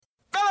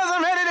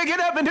get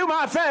up and do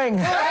my thing.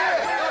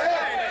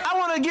 I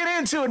want to get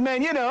into it,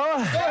 man, you know.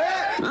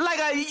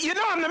 You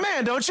know I'm the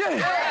man, don't you?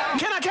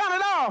 Can I count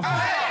it off?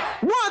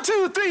 1,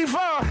 2, 3,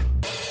 4.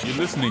 You're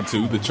listening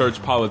to the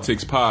Church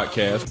Politics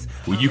Podcast,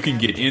 where you can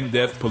get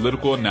in-depth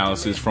political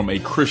analysis from a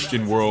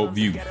Christian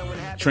worldview.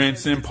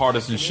 Transcend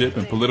partisanship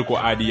and political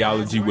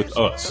ideology with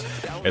us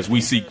as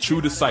we seek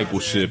true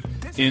discipleship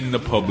in the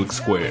public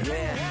square.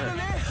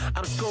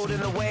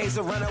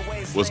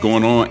 What's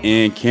going on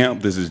in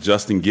camp? This is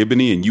Justin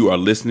Giboney, and you are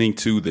listening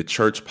to the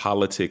Church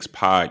Politics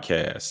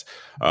Podcast.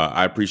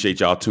 I appreciate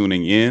y'all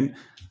tuning in.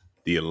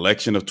 The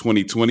election of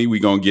 2020,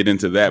 we're going to get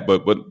into that.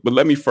 But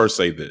let me first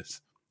say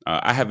this.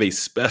 I have a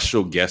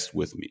special guest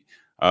with me,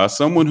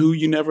 someone who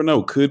you never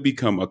know could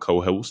become a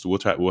co-host.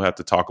 We'll have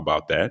to talk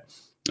about that.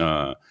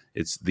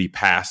 It's the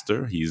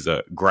pastor. He's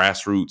a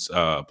grassroots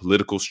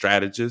political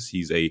strategist.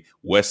 He's a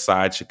West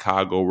Side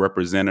Chicago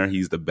representative.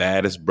 He's the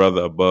baddest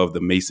brother above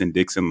the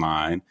Mason-Dixon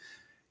line.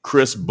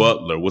 Chris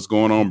Butler. What's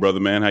going on, brother,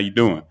 man? How you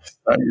doing?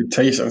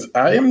 Salutations.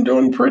 I am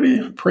doing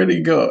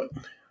pretty good.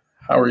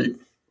 How are you?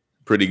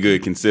 Pretty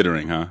good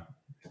considering, huh?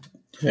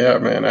 Yeah,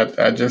 man.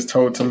 I just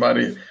told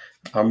somebody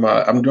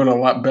I'm doing a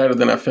lot better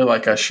than I feel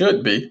like I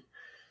should be.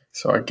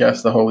 So I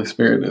guess the Holy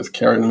Spirit is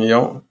carrying me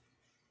on.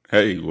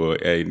 Hey,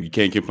 you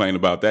can't complain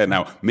about that.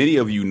 Now, many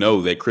of you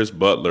know that Chris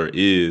Butler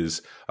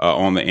is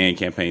on the AND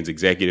Campaign's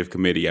executive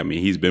committee. I mean,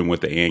 he's been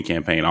with the AND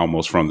Campaign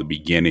almost from the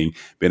beginning,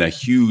 been a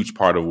huge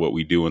part of what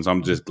we do. And so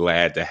I'm just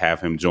glad to have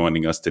him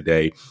joining us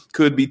today.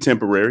 Could be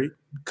temporary,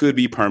 could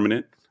be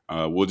permanent.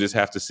 We'll just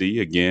have to see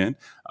again.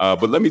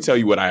 But let me tell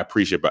you what I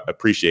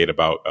appreciate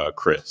about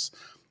Chris.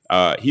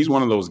 He's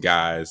one of those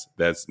guys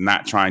that's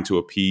not trying to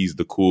appease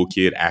the cool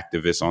kid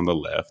activists on the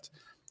left.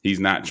 He's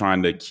not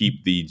trying to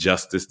keep the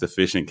justice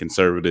deficient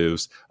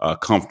conservatives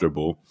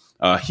comfortable.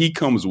 He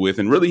comes with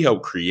and really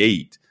helped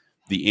create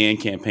the AND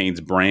Campaign's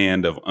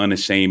brand of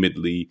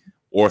unashamedly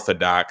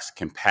orthodox,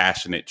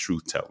 compassionate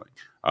truth telling.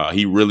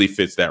 He really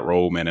fits that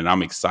role, man. And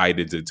I'm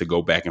excited to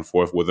go back and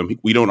forth with him.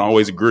 We don't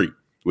always agree,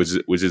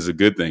 which is a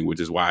good thing, which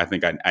is why I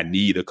think I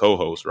need a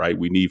co-host, right?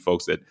 We need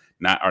folks that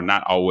are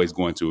not always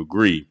going to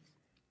agree.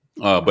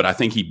 But I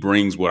think he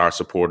brings what our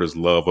supporters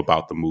love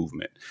about the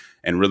movement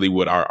and really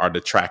what our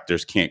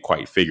detractors can't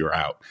quite figure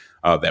out,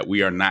 that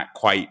we are not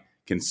quite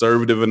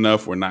conservative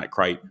enough. We're not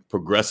quite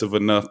progressive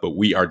enough, but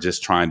we are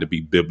just trying to be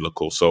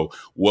biblical. So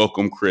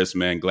welcome, Chris,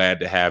 man. Glad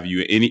to have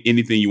you.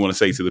 Anything you want to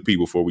say to the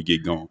people before we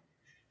get going?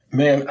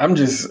 Man, I'm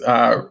just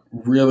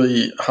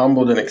really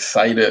humbled and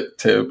excited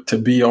to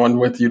be on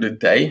with you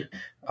today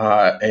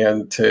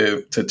and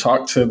to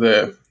talk to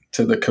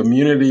the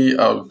community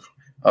of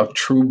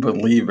true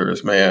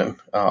believers, man,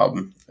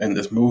 in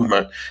this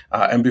movement.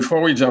 And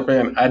before we jump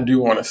in, I do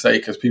want to say,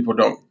 because people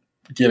don't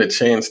get a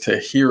chance to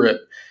hear it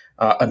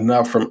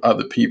enough from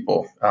other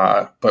people.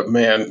 But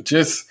man,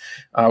 just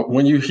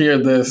when you hear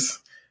this,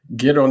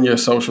 get on your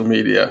social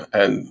media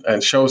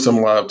and show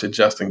some love to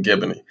Justin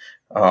Giboney.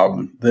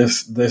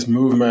 This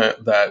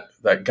movement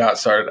that God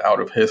started out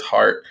of his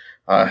heart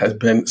has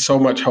been so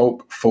much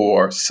hope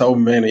for so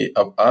many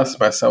of us,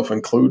 myself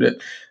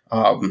included.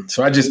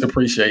 So I just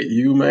appreciate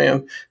you,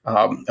 man.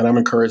 And I'm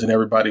encouraging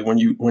everybody when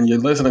you're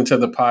listening to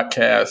the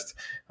podcast,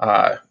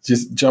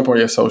 just jump on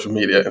your social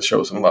media and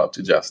show some love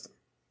to Justin.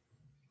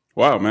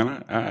 Wow,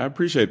 man. I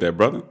appreciate that,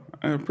 brother.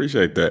 I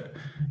appreciate that.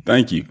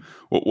 Thank you.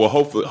 Well,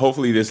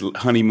 hopefully this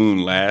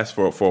honeymoon lasts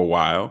for a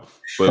while.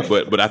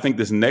 But I think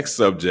this next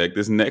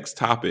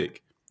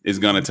topic is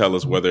going to tell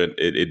us whether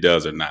it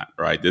does or not.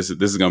 Right. This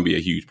is going to be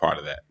a huge part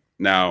of that.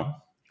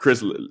 Now,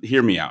 Chris,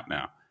 hear me out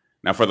now.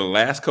 Now, for the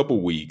last couple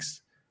of weeks,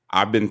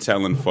 I've been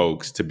telling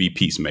folks to be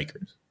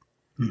peacemakers.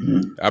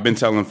 Mm-hmm. I've been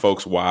telling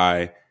folks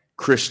why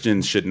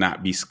Christians should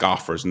not be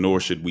scoffers,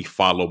 nor should we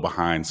follow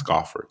behind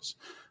scoffers,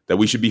 that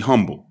we should be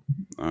humble,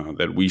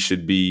 that we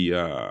should be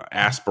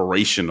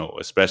aspirational,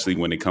 especially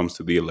when it comes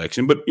to the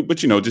election, but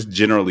just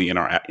generally in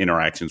our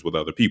interactions with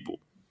other people.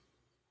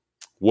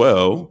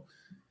 Well,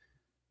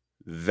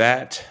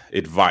 that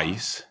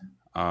advice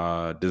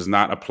does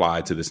not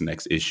apply to this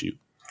next issue.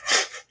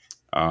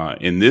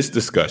 In this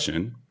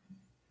discussion,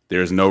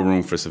 there's no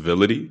room for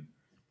civility.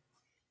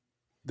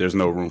 There's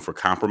no room for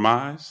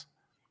compromise.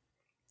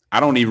 I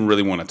don't even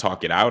really want to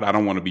talk it out. I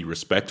don't want to be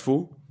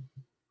respectful.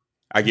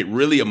 I get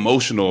really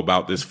emotional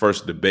about this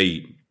first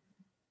debate.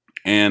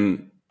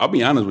 And I'll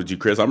be honest with you,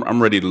 Chris, I'm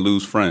ready to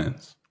lose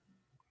friends.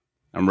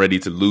 I'm ready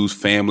to lose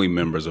family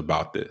members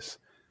about this.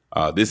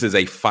 This is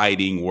a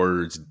fighting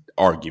words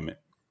argument.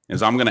 And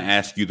so I'm going to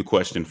ask you the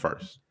question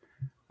first.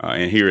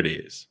 And here it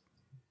is.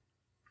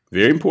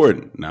 Very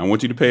important. Now I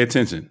want you to pay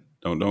attention.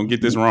 Don't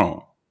get this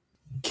wrong.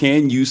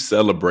 Can you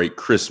celebrate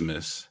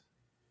Christmas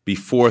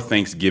before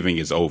Thanksgiving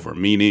is over?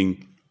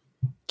 Meaning,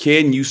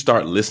 can you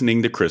start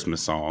listening to Christmas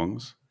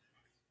songs,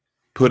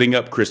 putting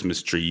up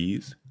Christmas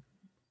trees,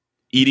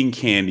 eating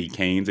candy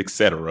canes,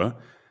 etc.,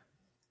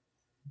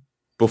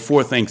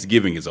 before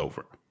Thanksgiving is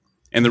over?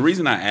 And the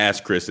reason I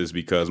ask, Chris, is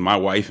because my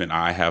wife and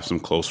I have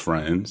some close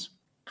friends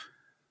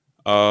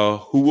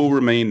who will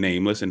remain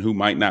nameless and who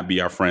might not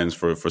be our friends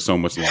for so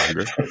much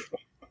longer.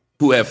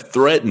 who have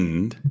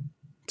threatened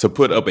to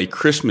put up a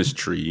Christmas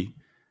tree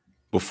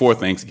before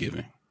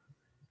Thanksgiving.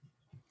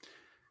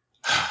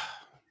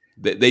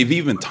 They've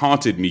even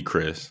taunted me,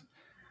 Chris,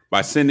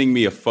 by sending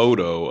me a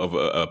photo of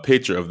a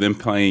picture of them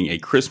playing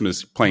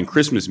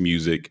Christmas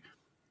music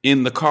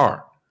in the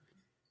car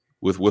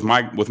with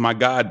my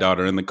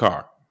goddaughter in the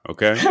car.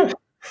 Okay.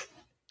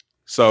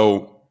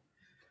 So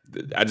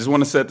I just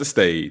want to set the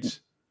stage,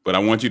 but I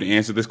want you to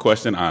answer this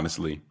question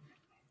honestly.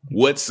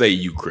 What say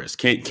you, Chris?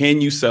 Can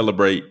you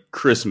celebrate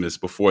Christmas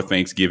before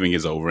Thanksgiving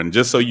is over? And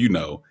just so you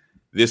know,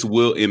 this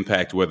will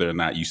impact whether or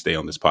not you stay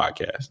on this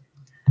podcast.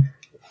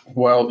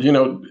 Well,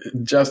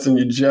 Justin,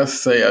 you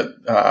just said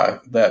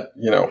that,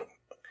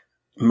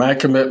 my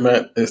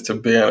commitment is to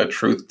being a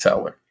truth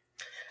teller,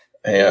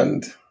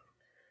 and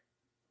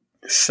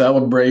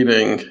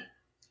celebrating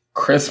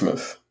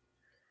Christmas,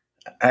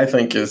 I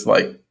think, is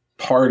like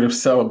part of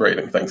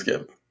celebrating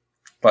Thanksgiving.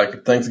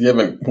 Like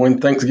when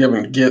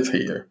Thanksgiving gets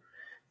here,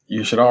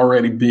 you should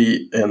already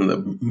be in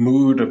the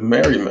mood of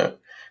merriment,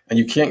 and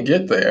you can't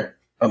get there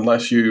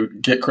unless you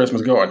get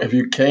Christmas going. If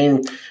you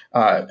came,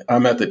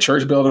 I'm at the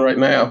church building right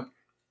now,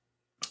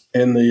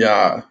 in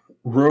the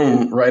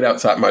room right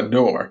outside my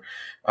door.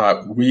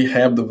 We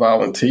have the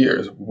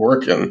volunteers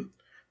working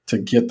to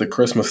get the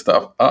Christmas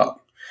stuff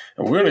up.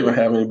 And we don't even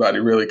have anybody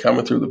really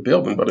coming through the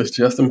building, but it's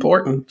just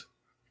important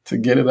to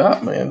get it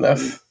up, man.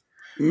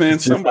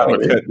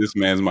 Somebody cut this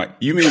man's mic.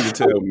 You mean to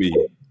tell me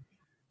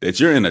that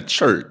you're in a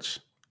church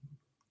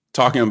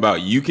talking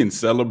about you can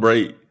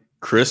celebrate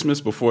Christmas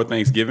before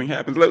Thanksgiving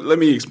happens? Let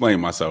me explain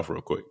myself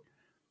real quick.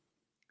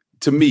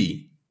 To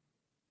me,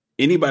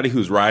 anybody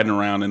who's riding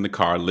around in the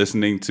car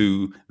listening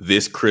to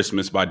This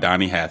Christmas by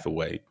Donny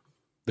Hathaway,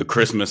 the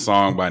Christmas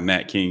song by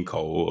Nat King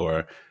Cole,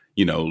 or,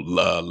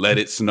 Let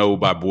It Snow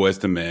by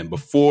Boyz II Men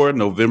before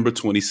November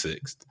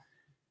 26th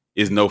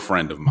is no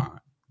friend of mine.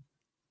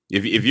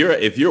 If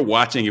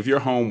you're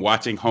home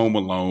watching Home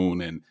Alone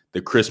and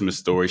The Christmas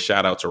Story,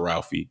 shout out to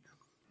Ralphie,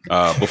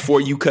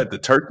 before you cut the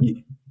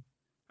turkey,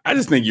 I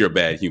just think you're a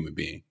bad human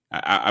being.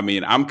 I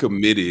mean, I'm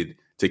committed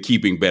to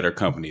keeping better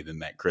company than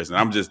that, Chris. And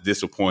I'm just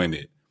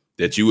disappointed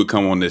that you would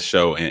come on this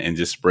show and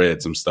just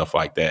spread some stuff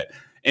like that.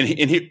 And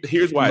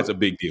here's why it's a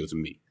big deal to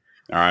me.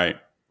 All right.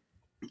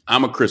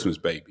 I'm a Christmas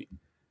baby.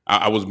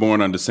 I was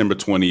born on December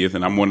 20th,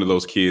 and I'm one of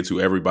those kids who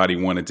everybody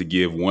wanted to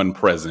give one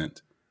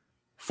present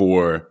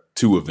for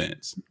two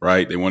events,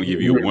 right? They want to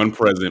give you one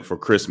present for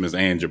Christmas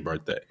and your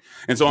birthday.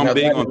 And so I'm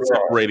big on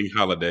separating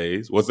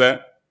holidays. What's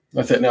that?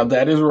 I said, now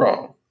that is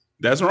wrong.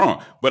 That's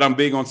wrong. But I'm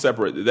big on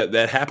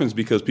that happens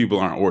because people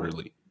aren't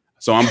orderly.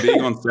 So I'm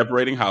big on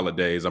separating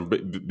holidays. I'm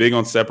big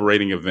on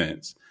separating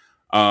events.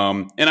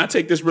 And I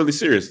take this really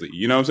seriously.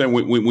 You know what I'm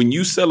saying? When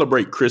you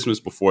celebrate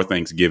Christmas before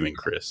Thanksgiving,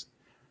 Chris,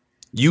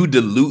 you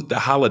dilute the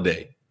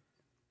holiday.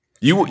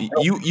 You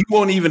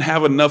won't even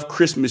have enough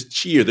Christmas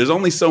cheer. There's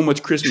only so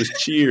much Christmas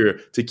cheer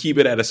to keep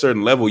it at a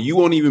certain level. You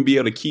won't even be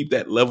able to keep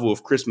that level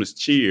of Christmas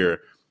cheer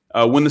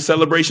when the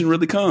celebration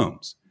really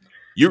comes.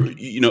 And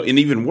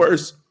even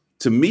worse,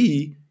 to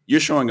me, you're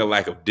showing a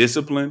lack of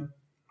discipline,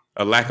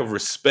 a lack of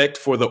respect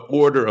for the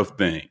order of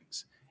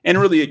things. And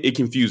really, it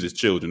confuses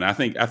children. I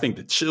think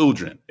the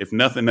children, if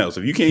nothing else,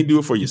 if you can't do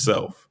it for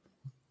yourself,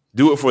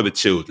 do it for the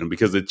children,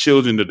 because the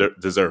children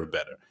deserve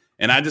better.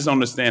 And I just don't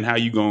understand how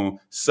you're going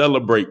to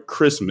celebrate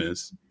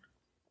Christmas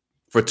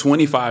for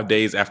 25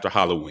 days after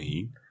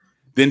Halloween,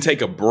 then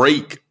take a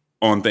break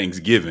on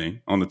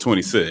Thanksgiving on the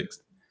 26th,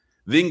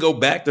 then go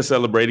back to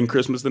celebrating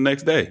Christmas the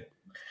next day.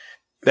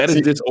 That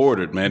is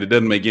disordered, man. It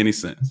doesn't make any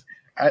sense.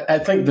 I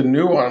think the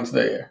nuance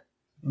there,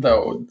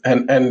 though,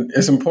 and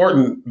it's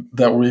important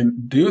that we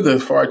do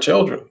this for our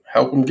children,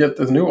 help them get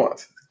this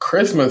nuance.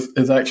 Christmas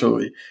is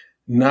actually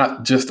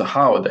not just a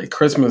holiday.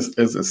 Christmas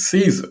is a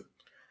season.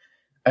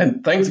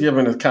 And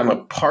Thanksgiving is kind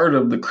of part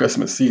of the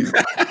Christmas season.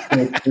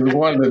 It's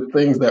one of the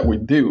things that we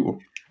do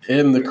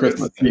in the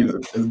Christmas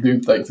season is do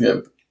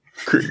Thanksgiving.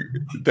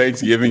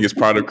 Thanksgiving is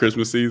part of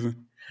Christmas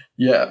season?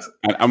 Yes.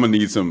 I'm going to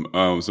need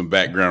some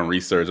background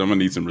research. I'm going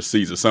to need some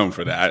receipts or something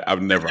for that.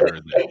 I've never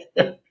heard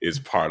that it's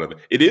part of it.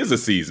 It is a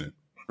season,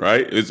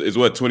 right? It's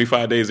what,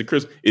 25 days of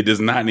Christmas? It does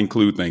not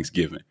include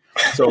Thanksgiving.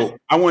 So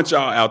I want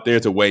y'all out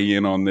there to weigh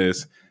in on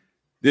this.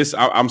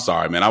 I'm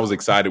sorry, man. I was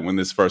excited when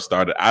this first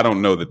started. I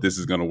don't know that this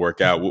is going to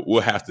work out.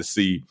 We'll have to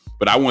see.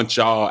 But I want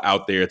y'all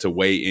out there to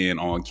weigh in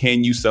on,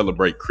 can you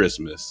celebrate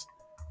Christmas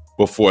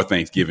before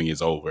Thanksgiving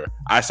is over?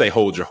 I say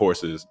hold your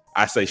horses.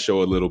 I say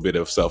show a little bit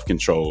of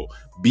self-control.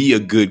 Be a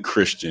good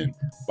Christian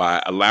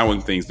by allowing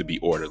things to be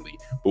orderly.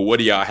 But what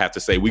do y'all have to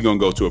say? We're going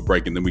to go to a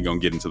break, and then we're going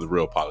to get into the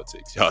real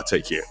politics. Y'all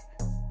take care.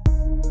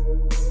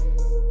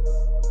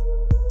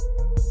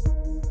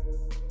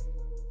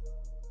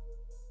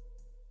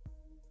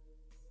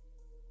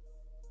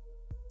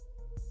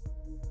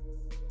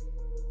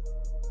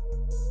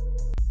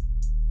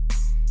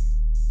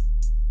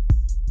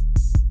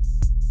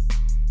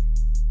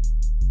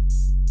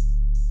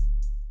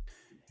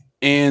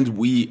 And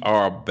we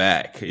are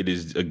back.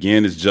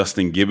 It's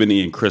Justin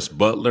Giboney and Chris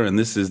Butler, and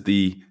this is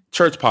the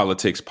Church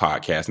Politics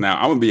Podcast. Now,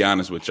 I'm going to be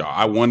honest with y'all.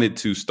 I wanted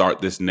to start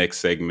this next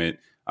segment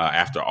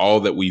after all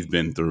that we've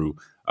been through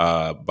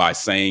by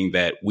saying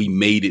that we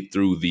made it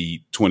through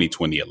the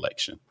 2020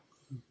 election.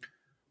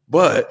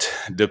 But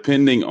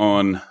depending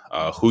on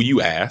who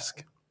you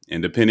ask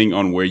and depending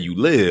on where you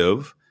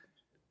live,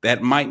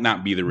 that might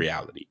not be the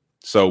reality.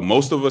 So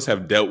most of us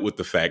have dealt with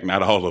the fact,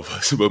 not all of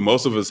us, but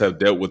most of us have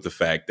dealt with the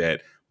fact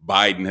that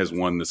Biden has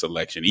won this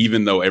election,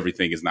 even though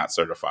everything is not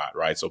certified,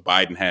 right? So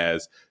Biden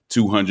has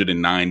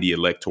 290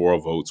 electoral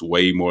votes,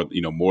 way more,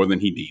 more than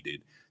he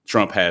needed.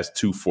 Trump has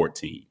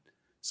 214.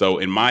 So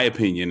in my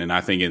opinion, and I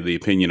think in the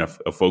opinion of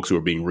folks who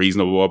are being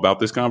reasonable about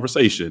this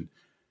conversation,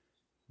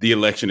 the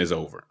election is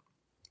over.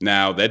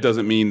 Now, that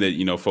doesn't mean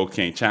that, folks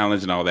can't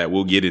challenge and all that.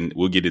 We'll get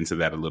into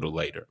that a little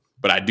later.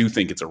 But I do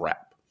think it's a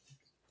wrap.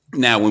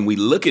 Now, when we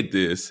look at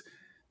this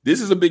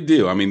is a big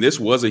deal. I mean, this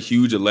was a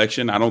huge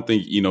election. I don't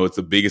think, it's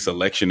the biggest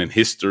election in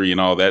history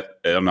and all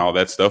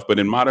that stuff. But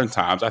in modern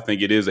times, I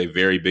think it is a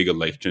very big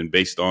election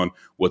based on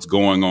what's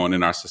going on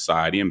in our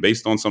society and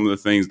based on some of the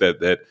things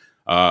that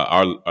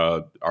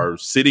our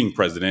sitting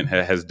president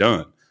has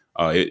done.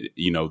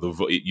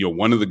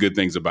 One of the good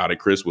things about it,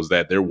 Chris, was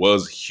that there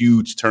was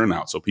huge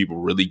turnout. So people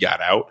really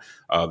got out.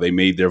 They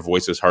made their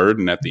voices heard.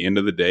 And at the end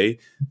of the day,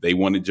 they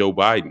wanted Joe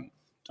Biden.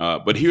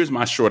 But here's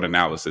my short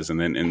analysis, and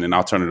then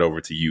I'll turn it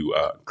over to you,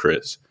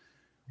 Chris.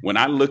 When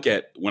I look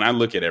at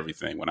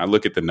everything, when I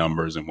look at the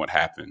numbers and what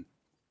happened,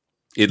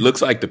 it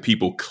looks like the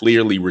people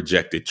clearly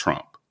rejected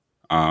Trump.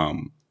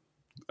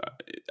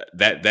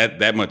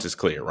 That much is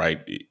clear,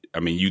 right? I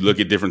mean, you look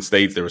at different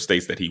states. There were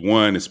states that he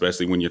won,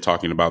 especially when you're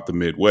talking about the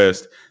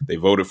Midwest. They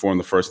voted for him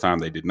the first time.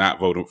 They did not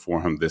vote for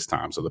him this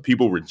time. So the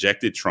people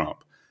rejected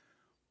Trump,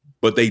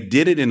 but they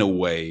did it in a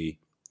way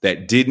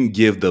that didn't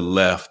give the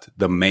left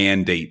the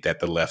mandate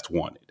that the left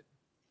wanted.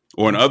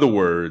 Or in other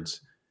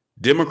words,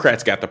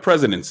 Democrats got the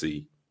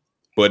presidency,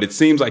 but it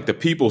seems like the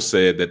people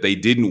said that they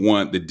didn't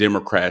want the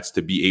Democrats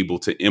to be able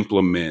to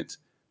implement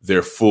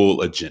their full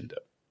agenda,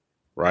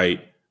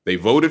 right? They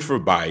voted for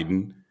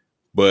Biden,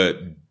 but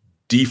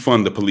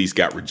defund the police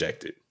got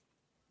rejected.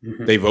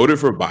 Mm-hmm. They voted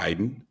for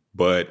Biden,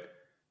 but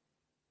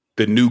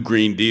the new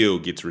Green Deal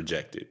gets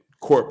rejected.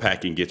 Court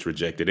packing gets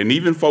rejected. And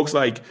even folks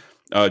like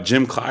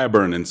Jim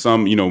Clyburn and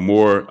some,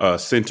 more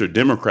center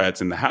Democrats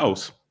in the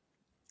House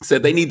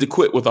said they need to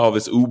quit with all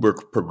this uber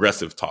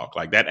progressive talk.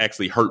 Like that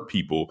actually hurt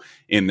people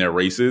in their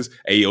races.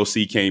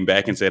 AOC came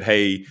back and said,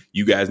 hey,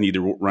 you guys need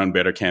to run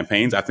better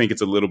campaigns. I think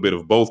it's a little bit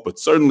of both, but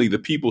certainly the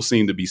people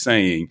seem to be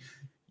saying,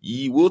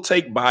 we'll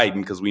take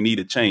Biden because we need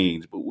a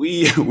change, but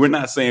we're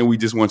not saying we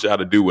just want y'all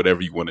to do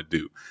whatever you want to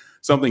do.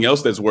 Something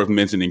else that's worth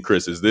mentioning,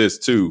 Chris, is this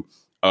too.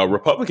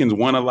 Republicans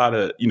won a lot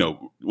of,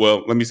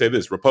 let me say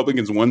this.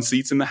 Republicans won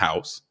seats in the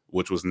House,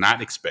 which was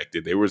not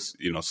expected. There was,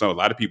 a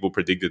lot of people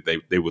predicted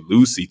they would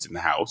lose seats in the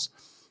House.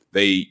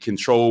 They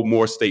control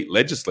more state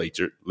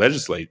legislatures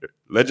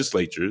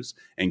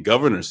and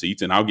governor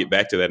seats. And I'll get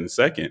back to that in a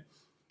second.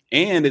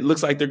 And it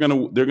looks like they're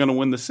going to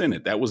win the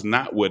Senate. That was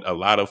not what a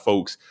lot of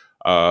folks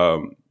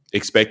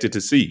expected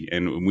to see.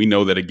 And we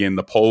know that, again,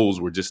 the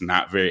polls were just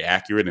not very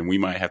accurate, and we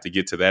might have to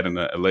get to that in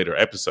a later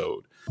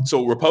episode.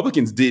 So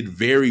Republicans did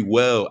very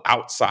well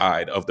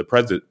outside of the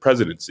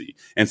presidency.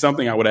 And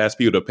something I would ask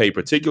people to pay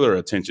particular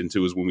attention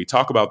to is when we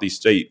talk about these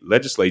state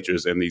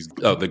legislatures and these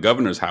the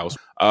governor's house,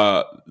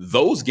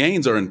 those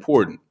gains are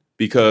important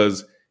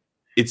because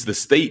it's the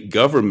state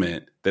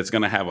government that's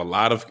going to have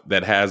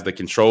that has the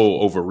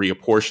control over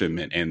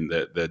reapportionment and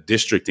the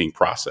districting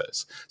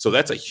process. So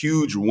that's a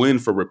huge win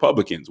for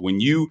Republicans. When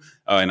you,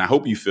 and I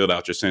hope you filled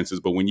out your census,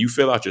 but when you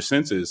fill out your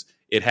census,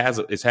 it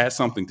has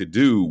something to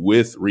do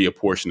with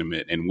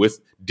reapportionment and with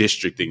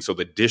districting. So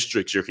the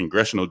districts, your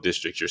congressional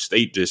districts, your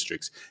state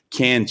districts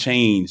can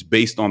change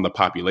based on the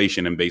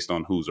population and based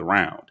on who's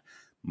around.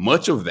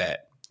 Much of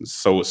that.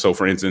 So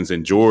for instance,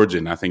 in Georgia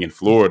and I think in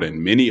Florida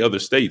and many other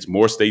states,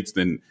 more states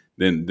than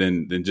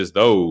just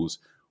those,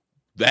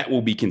 that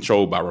will be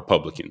controlled by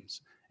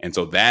Republicans. And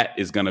so that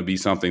is going to be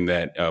something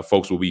that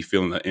folks will be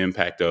feeling the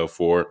impact of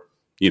for,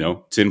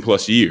 10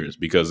 plus years,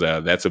 because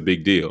that's a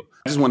big deal.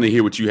 I just wanted to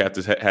hear what you had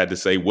to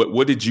say.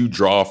 What did you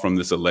draw from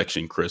this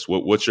election, Chris?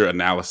 What's your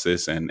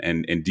analysis?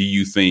 And do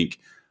you think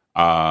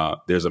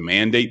there's a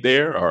mandate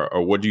there,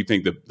 or what do you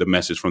think the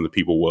message from the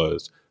people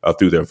was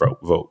through their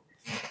vote?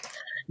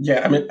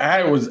 Yeah, I mean,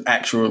 I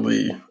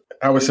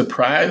was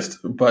surprised,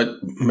 but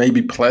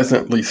maybe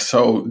pleasantly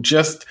so,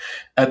 just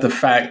at the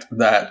fact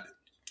that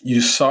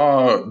you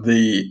saw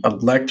the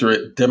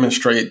electorate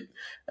demonstrate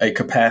a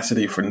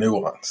capacity for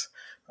nuance.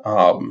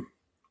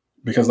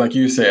 Because like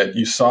you said,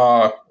 you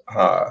saw,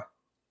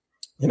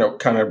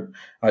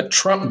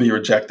 Trump be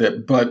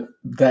rejected, but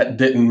that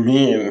didn't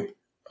mean,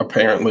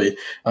 apparently,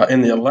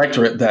 in the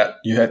electorate that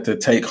you had to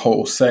take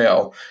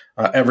wholesale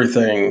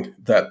everything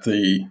that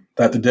the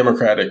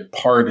Democratic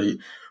Party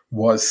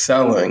was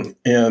selling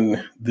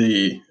in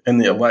the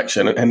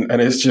election,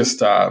 and it's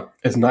just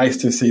it's nice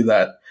to see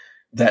that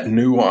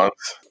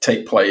nuance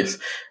take place.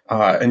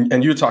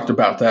 And you talked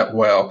about that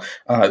well.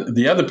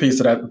 The other piece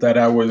that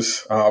I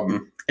was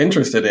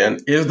interested in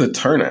is the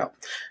turnout.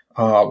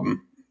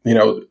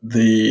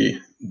 The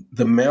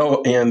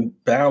mail-in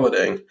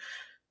balloting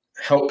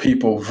help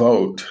people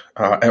vote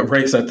at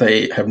rates that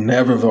they have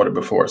never voted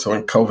before. So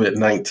in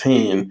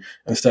COVID-19,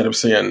 instead of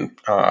seeing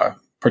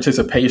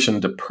participation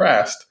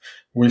depressed,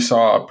 we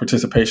saw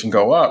participation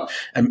go up.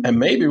 And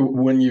maybe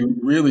when you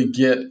really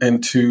get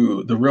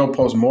into the real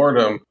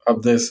postmortem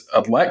of this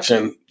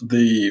election,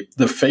 the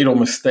fatal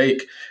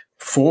mistake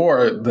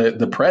for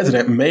the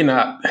president may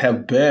not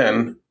have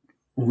been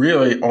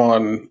really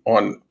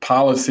on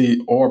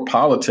policy or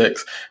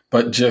politics,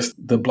 but just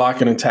the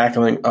blocking and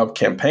tackling of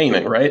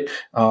campaigning, right?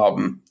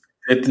 And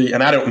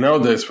I don't know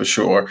this for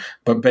sure,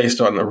 but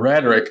based on the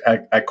rhetoric,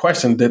 I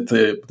question did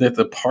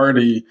the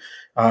party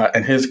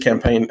and his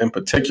campaign in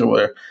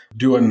particular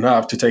do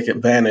enough to take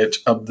advantage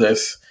of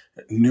this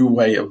new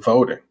way of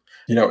voting?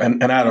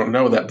 And I don't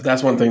know that, but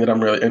that's one thing that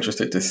I'm really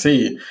interested to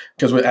see,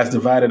 because as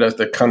divided as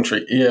the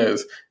country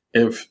is,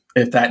 if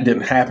that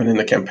didn't happen in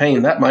the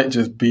campaign, that might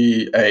just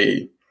be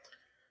a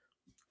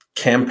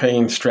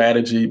campaign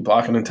strategy,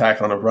 blocking and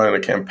tackling of running a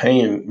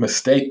campaign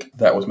mistake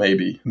that was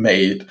maybe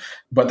made.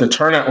 But the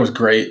turnout was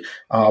great.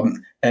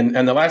 And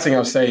the last thing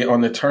I'll say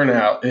on the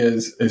turnout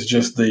is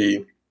just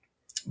the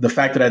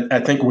fact that I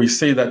think we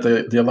see that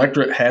the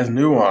electorate has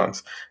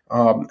nuance.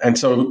 And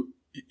so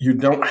you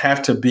don't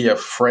have to be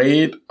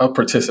afraid of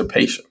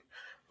participation,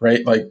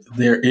 right? Like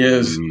there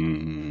is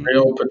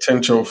real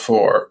potential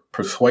for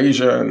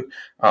persuasion,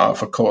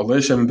 for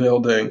coalition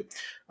building.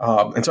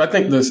 And so I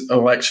think this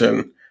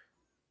election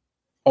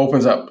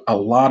opens up a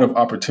lot of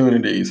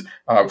opportunities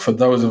for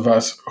those of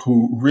us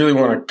who really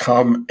want to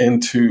come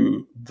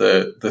into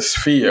the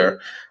sphere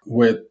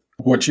with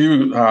what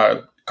you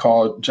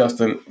call,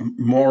 Justin,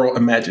 moral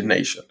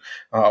imagination.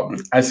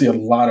 I see a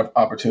lot of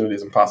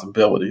opportunities and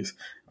possibilities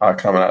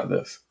coming out of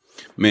this.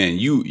 Man,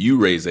 you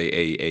raise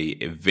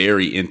a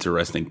very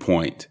interesting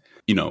point.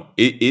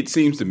 It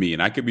seems to me,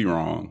 and I could be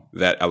wrong,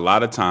 that a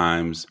lot of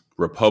times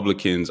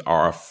Republicans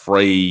are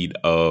afraid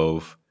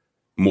of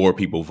more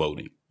people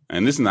voting.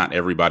 And this is not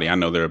everybody. I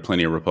know there are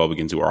plenty of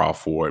Republicans who are all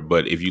for it.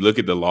 But if you look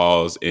at the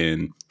laws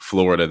in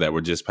Florida that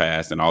were just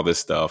passed and all this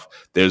stuff,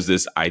 there's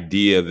this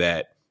idea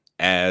that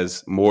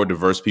as more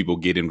diverse people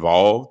get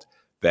involved,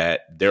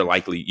 that they're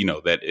likely,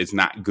 that it's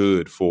not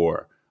good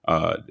for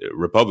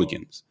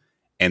Republicans.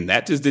 And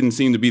that just didn't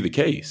seem to be the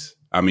case.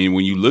 I mean,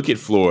 when you look at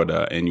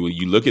Florida and when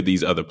you look at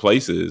these other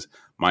places,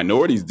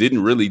 minorities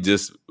didn't really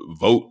just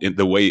vote in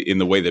the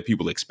way that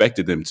people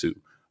expected them to.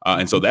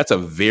 And so that's a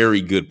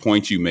very good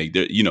point you make.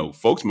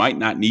 Folks might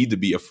not need to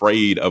be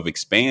afraid of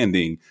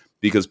expanding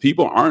because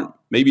people aren't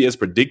maybe as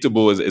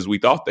predictable as we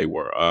thought they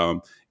were.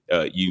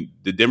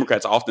 The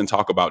Democrats often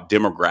talk about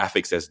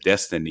demographics as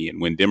destiny. And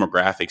when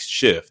demographics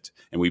shift,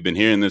 and we've been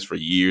hearing this for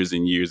years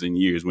and years and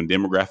years, when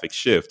demographics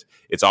shift,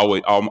 it's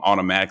always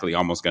automatically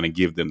almost going to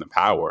give them the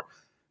power.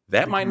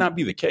 That might not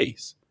be the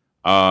case.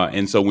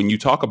 And so when you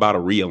talk about a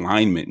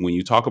realignment, when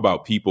you talk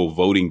about people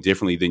voting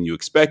differently than you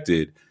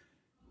expected,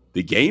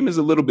 the game is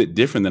a little bit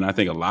different than I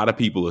think a lot of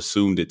people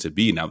assumed it to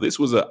be. Now, this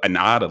was an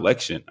odd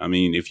election. I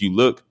mean, if you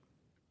look,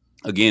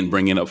 again,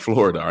 bringing up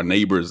Florida, our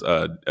neighbors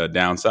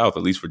down south,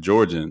 at least for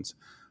Georgians,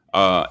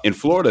 in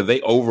Florida,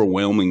 they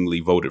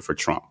overwhelmingly voted for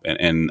Trump.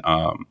 And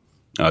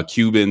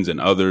Cubans and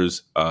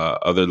others,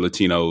 other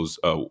Latinos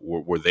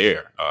were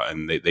there,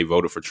 and they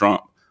voted for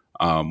Trump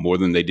more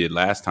than they did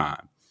last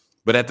time.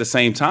 But at the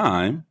same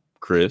time,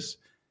 Chris,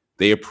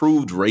 they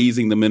approved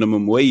raising the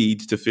minimum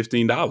wage to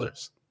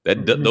 $15.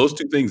 Those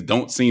two things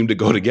don't seem to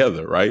go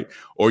together, right?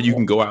 Or you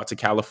can go out to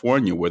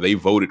California where they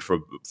voted for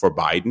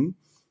Biden,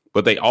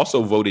 but they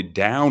also voted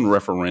down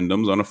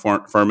referendums on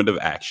affirmative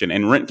action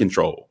and rent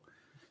control.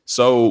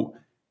 So,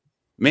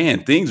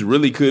 man, things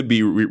really could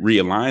be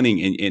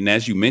realigning. And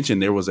as you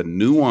mentioned, there was a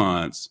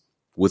nuance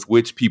with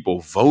which people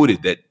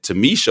voted that to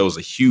me shows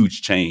a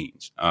huge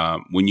change.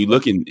 When you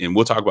look and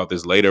we'll talk about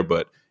this later,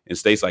 but in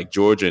states like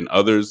Georgia and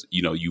others,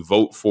 you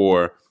vote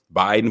for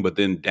Biden, but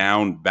then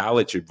down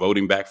ballot, you're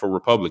voting back for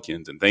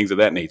Republicans and things of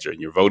that nature. And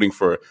you're voting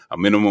for a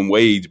minimum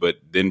wage, but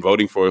then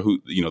voting for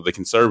the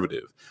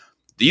conservative.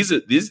 These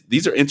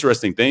are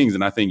interesting things.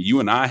 And I think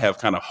you and I have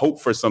kind of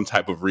hoped for some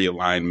type of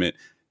realignment.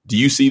 Do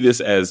you see this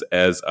as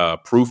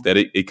proof that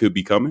it could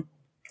be coming?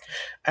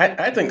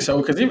 I think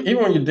so, because even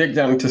when you dig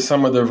down into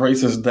some of the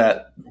races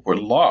that were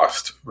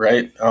lost,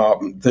 right?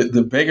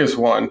 The biggest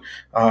one,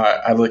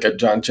 I look at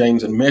John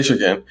James in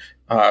Michigan,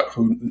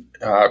 who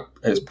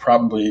is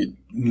probably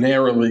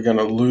narrowly going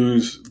to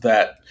lose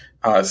that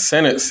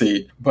Senate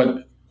seat.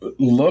 But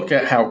look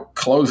at how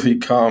close he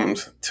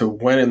comes to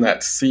winning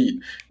that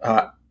seat.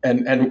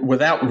 And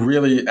without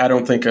really, I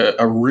don't think,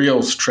 a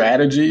real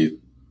strategy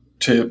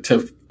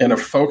to, in a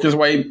focused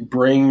way,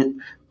 bring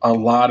a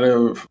lot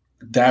of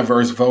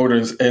diverse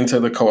voters into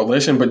the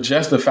coalition, but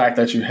just the fact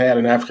that you had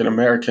an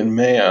African-American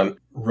man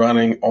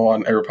running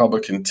on a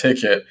Republican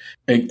ticket,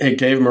 it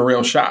gave him a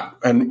real shot.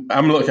 And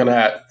I'm looking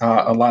at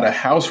a lot of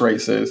House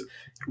races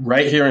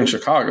right here in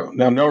Chicago.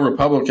 Now, no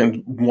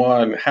Republican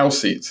won House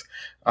seats,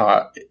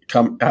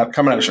 coming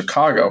out of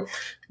Chicago.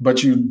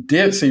 But you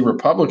did see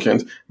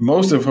Republicans,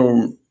 most of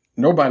whom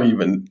nobody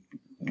even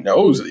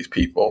knows these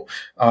people,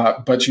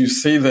 but you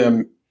see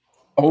them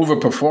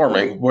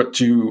overperforming what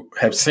you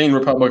have seen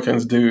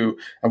Republicans do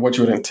and what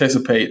you would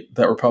anticipate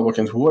that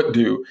Republicans would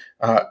do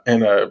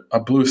in a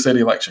blue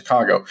city like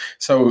Chicago.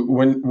 So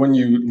when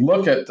you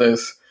look at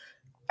this,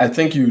 I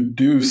think you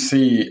do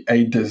see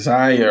a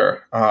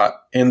desire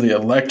in the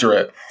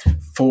electorate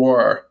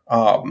for,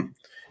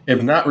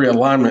 if not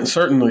realignment,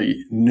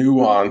 certainly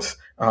nuance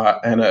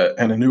and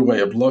a new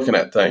way of looking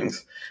at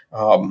things.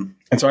 And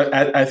so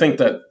I think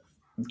that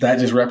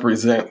just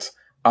represents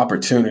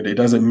opportunity.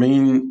 Doesn't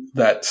mean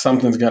that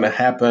something's going to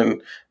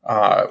happen.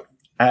 I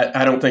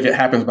don't think it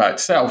happens by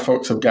itself.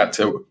 Folks have got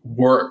to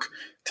work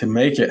to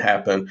make it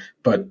happen,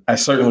 but I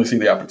certainly see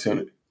the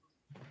opportunity.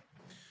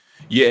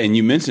 Yeah, and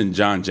you mentioned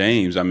John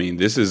James. I mean,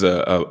 this is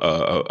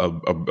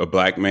a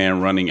black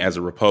man running as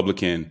a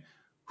Republican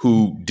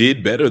who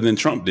did better than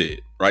Trump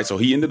did, right? So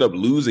he ended up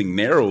losing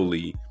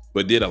narrowly,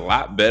 but did a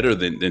lot better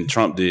than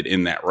Trump did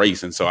in that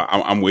race. And so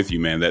I'm with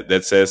you, man.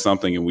 That says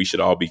something, and we should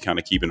all be kind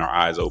of keeping our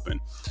eyes open.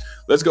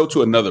 Let's go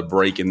to another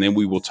break, and then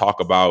we will talk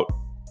about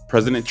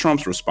President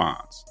Trump's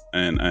response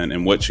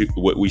and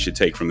what we should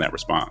take from that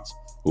response.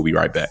 We'll be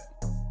right back.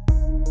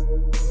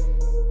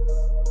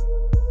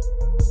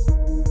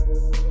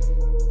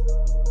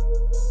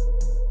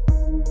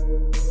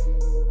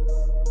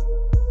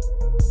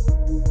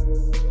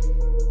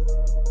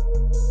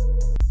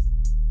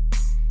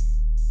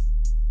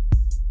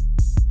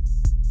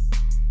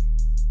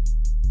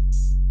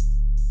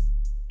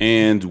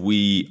 And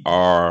we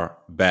are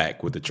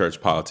back with the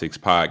Church Politics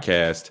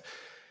Podcast.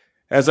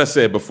 As I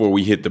said before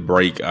we hit the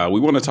break,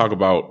 we want to talk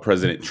about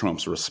President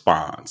Trump's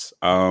response.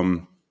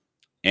 And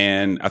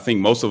I think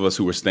most of us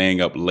who were staying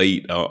up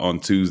late on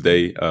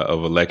Tuesday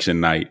of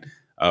election night,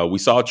 we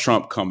saw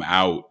Trump come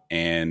out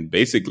and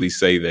basically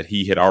say that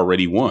he had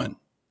already won,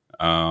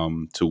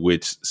 to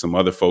which some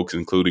other folks,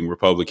 including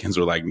Republicans,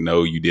 were like,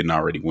 no, you didn't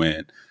already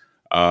win.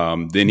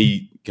 Then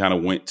he kind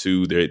of went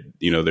to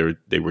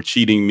they were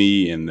cheating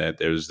me, and that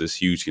there's this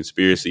huge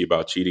conspiracy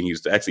about cheating. He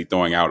was actually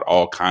throwing out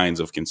all kinds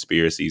of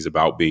conspiracies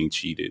about being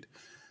cheated.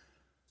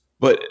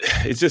 But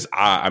it's just,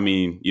 I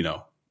mean,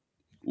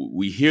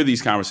 we hear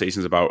these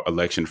conversations about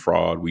election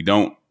fraud. We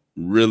don't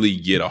really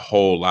get a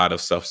whole lot of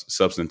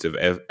substantive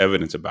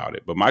evidence about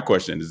it. But my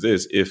question is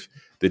this: if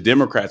the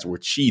Democrats were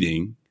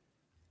cheating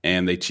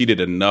and they cheated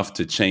enough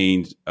to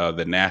change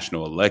the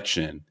national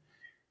election,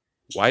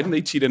 why didn't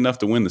they cheat enough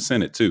to win the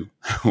Senate too?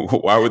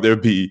 Why would there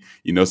be,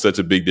 such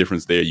a big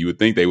difference there? You would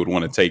think they would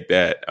want to take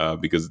that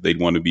because they'd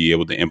want to be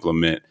able to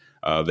implement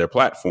their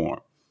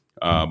platform.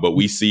 But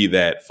we see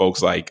that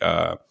folks like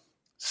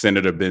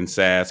Senator Ben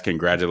Sasse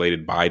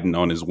congratulated Biden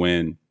on his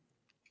win.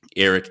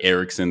 Eric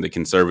Erickson, the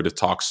conservative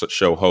talk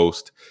show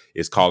host,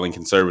 is calling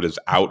conservatives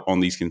out on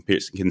these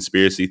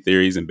conspiracy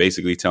theories and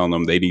basically telling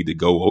them they need to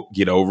go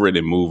get over it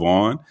and move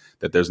on,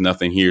 that there's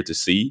nothing here to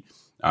see.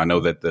 I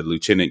know that the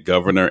lieutenant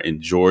governor in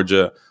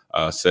Georgia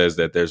says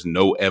that there's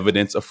no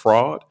evidence of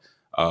fraud.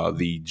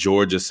 The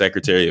Georgia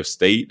Secretary of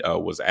State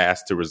was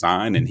asked to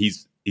resign, and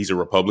he's a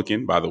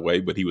Republican, by the way,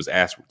 but he was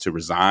asked to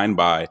resign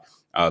by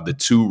the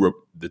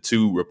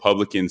two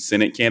Republican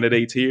Senate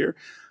candidates here,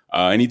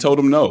 and he told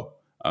them no.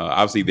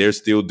 Obviously, they're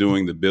still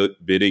doing the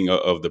bidding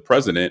of the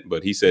president,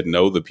 but he said,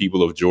 no, the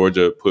people of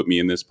Georgia put me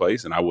in this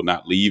place, and I will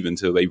not leave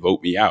until they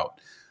vote me out.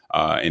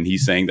 And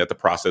he's saying that the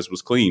process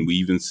was clean. We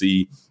even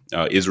see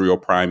Israel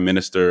Prime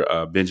Minister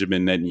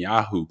Benjamin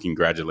Netanyahu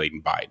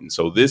congratulating Biden.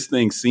 So this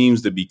thing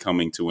seems to be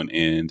coming to an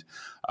end,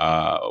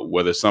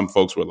 whether some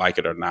folks would like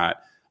it or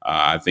not.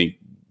 I think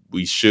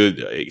we should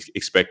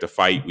expect a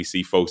fight. We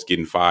see folks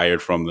getting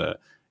fired from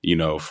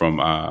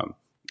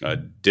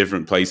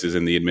different places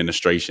in the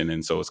administration.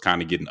 And so it's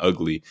kind of getting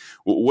ugly.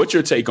 What's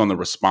your take on the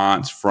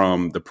response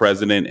from the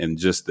president and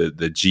just the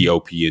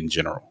GOP in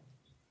general?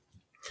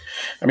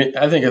 I mean,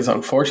 I think it's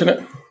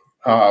unfortunate.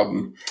 I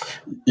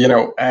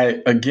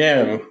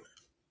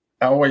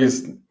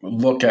always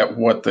look at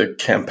what the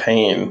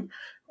campaign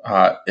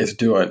is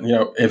doing.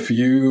 If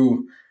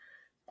you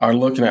are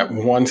looking at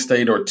one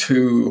state or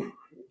two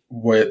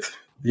with,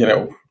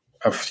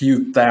 a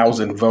few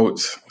thousand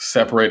votes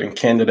separating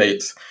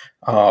candidates,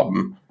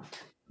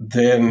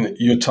 then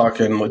you're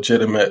talking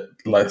legitimate.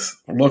 Let's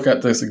look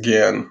at this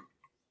again.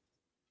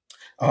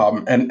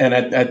 And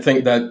I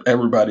think that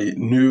everybody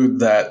knew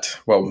that.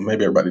 Well,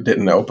 maybe everybody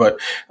didn't know, but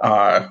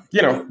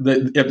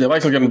if they're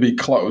likely going to be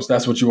close,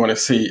 that's what you want to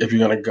see if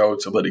you're going to go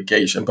to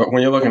litigation. But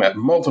when you're looking at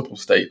multiple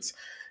states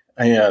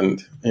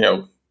and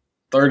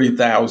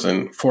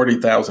 30,000,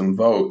 40,000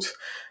 votes,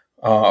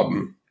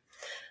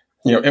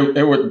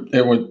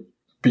 it would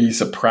be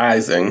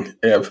surprising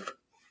if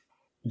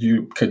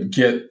you could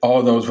get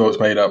all those votes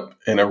made up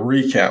in a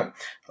recount.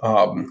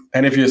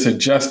 And if you're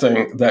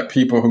suggesting that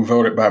people who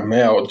voted by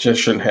mail just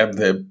shouldn't have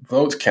their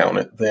votes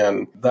counted,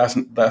 then that's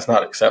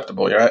not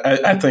acceptable.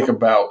 I think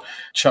about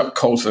Chuck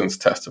Colson's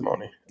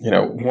testimony.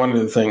 One of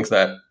the things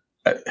that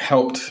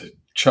helped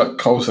Chuck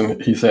Colson,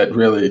 he said,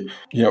 really,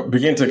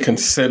 begin to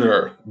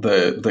consider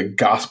the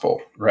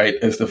gospel, right?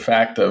 Is the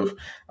fact of,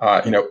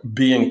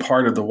 being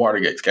part of the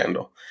Watergate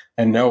scandal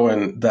and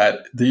knowing that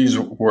these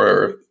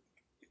were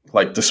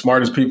like the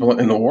smartest people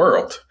in the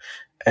world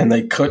and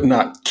they could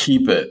not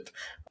keep it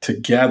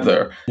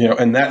together,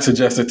 and that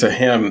suggested to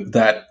him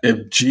that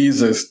if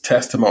Jesus'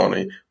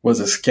 testimony was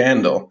a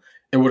scandal,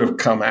 it would have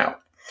come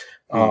out.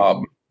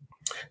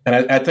 And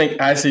I think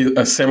I see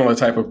a similar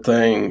type of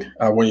thing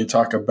when you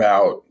talk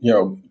about,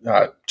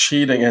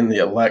 cheating in the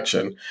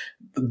election.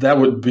 That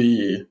would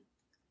be,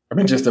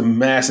 just a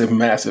massive,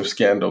 massive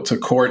scandal to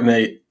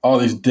coordinate all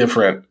these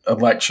different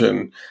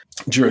election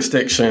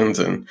jurisdictions.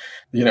 And,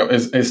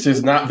 it's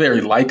just not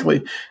very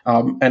likely.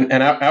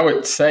 And I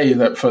would say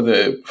that for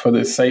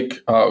the sake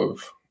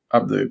of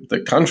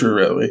the country,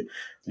 really,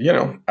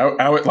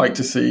 I would like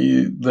to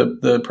see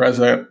the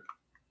president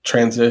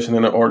transition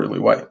in an orderly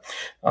way.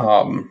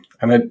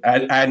 And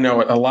I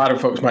know a lot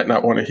of folks might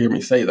not want to hear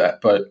me say that,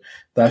 but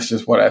that's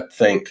just what I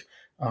think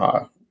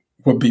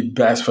would be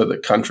best for the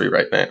country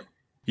right now.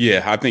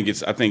 Yeah, I think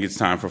it's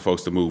time for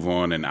folks to move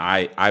on. And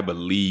I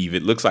believe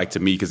it looks like to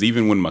me, because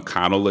even when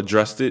McConnell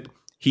addressed it,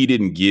 he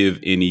didn't give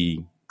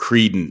any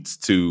credence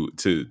to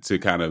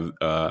kind of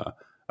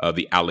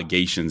the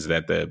allegations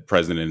that the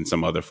president and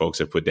some other folks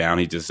have put down.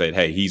 He just said,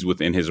 hey, he's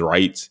within his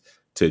rights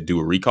to do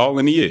a recall.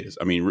 And he is.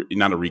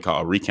 Not a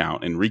recall, a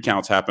recount. And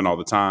recounts happen all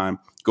the time.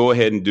 Go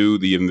ahead and do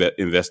the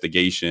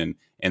investigation.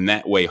 And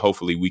that way,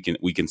 hopefully we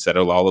can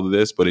settle all of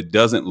this. But it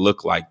doesn't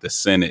look like the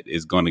Senate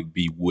is going to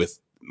be with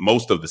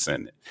most of the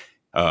Senate.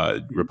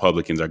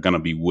 Republicans are going to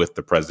be with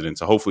the president.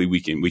 So hopefully we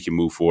can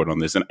move forward on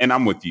this. And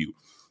I'm with you.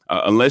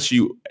 Unless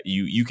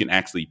you can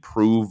actually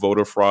prove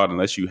voter fraud,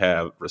 unless you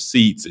have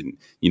receipts and,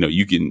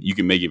 you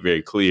can make it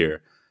very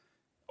clear.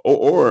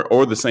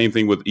 Or the same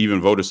thing with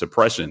even voter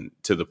suppression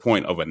to the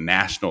point of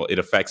it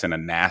affects in a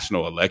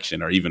national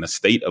election or even a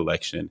state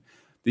election,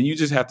 then you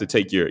just have to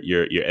take your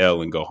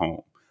L and go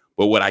home.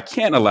 But what I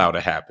can't allow to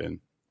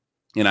happen,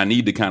 and I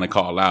need to kind of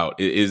call out,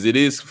 is it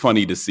is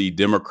funny to see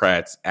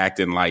Democrats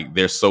acting like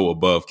they're so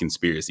above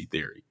conspiracy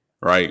theory,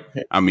 right?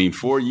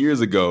 4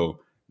 years ago,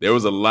 there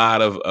was a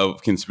lot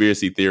of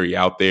conspiracy theory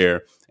out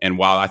there. And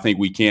while I think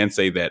we can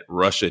say that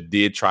Russia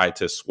did try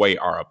to sway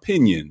our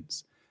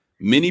opinions,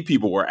 many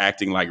people were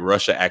acting like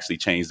Russia actually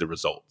changed the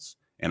results.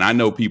 And I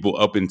know people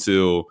up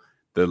until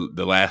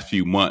the last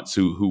few months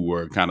who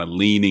were kind of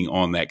leaning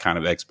on that kind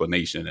of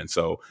explanation. And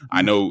so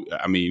I know,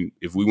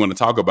 if we want to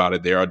talk about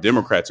it, there are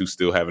Democrats who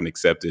still haven't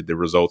accepted the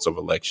results of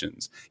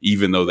elections,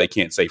 even though they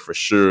can't say for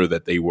sure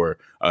that they were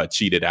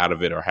cheated out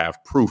of it or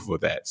have proof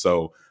of that.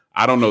 So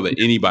I don't know that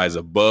anybody's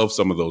above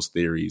some of those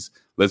theories.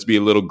 Let's be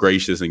a little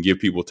gracious and give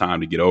people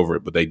time to get over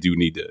it, but they do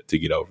need to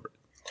get over it.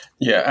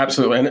 Yeah,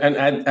 absolutely. And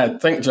I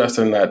think,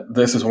 Justin, that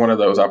this is one of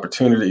those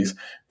opportunities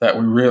that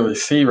we really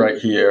see right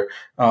here.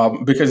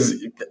 Because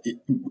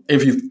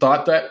if you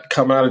thought that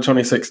coming out of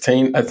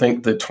 2016, I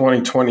think the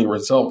 2020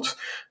 results,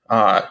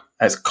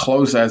 as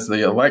close as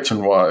the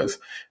election was,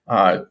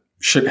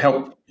 should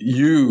help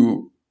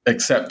you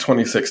accept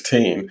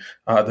 2016,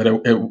 that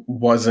it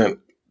wasn't,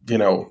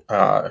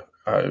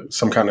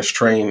 some kind of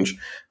strange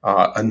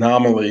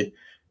anomaly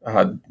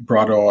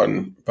brought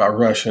on by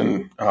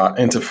Russian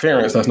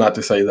interference. That's not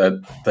to say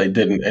that they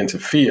didn't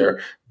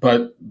interfere,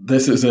 but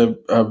this is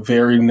a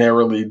very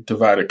narrowly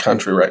divided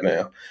country right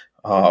now.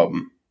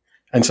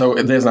 And so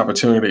there's an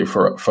opportunity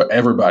for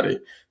everybody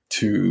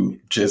to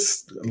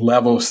just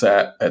level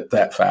set at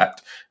that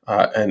fact,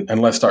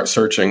 and let's start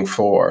searching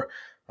for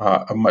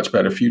a much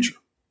better future.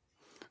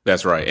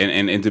 That's right.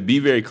 And to be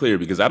very clear,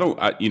 because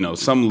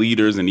some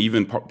leaders and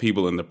even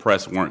people in the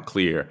press weren't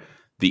clear,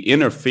 the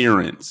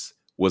interference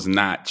was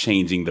not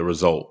changing the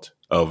result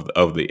of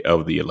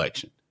the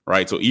election,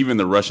 right? So even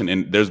the Russian,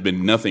 and there's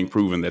been nothing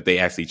proven that they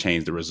actually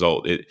changed the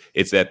result.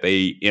 It's that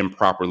they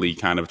improperly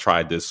kind of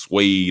tried to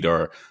sway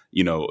or,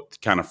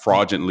 kind of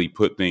fraudulently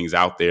put things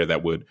out there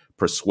that would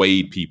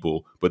persuade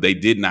people, but they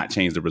did not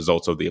change the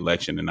results of the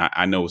election. And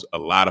I know a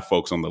lot of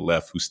folks on the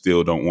left who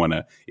still don't want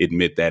to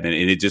admit that. And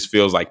it just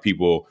feels like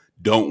people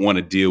don't want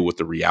to deal with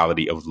the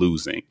reality of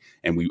losing.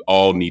 And we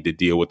all need to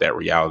deal with that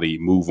reality,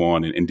 move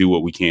on and do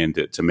what we can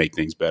to make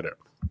things better.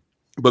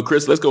 But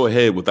Chris, let's go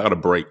ahead without a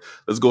break.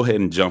 Let's go ahead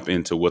and jump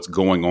into what's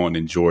going on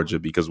in Georgia,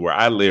 because where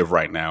I live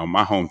right now,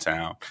 my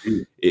hometown,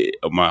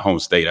 my home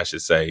state, I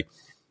should say,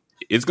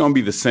 it's going to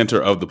be the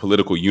center of the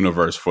political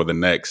universe for the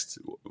next,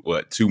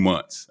 2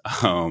 months.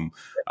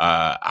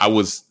 I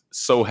was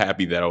so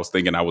happy that I was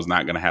thinking I was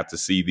not going to have to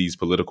see these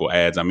political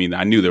ads. I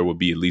knew there would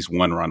be at least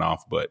one runoff,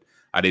 but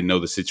I didn't know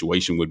the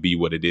situation would be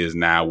what it is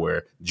now,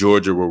 where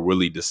Georgia will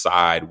really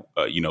decide,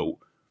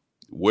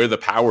 where the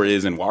power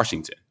is in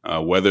Washington,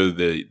 whether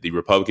the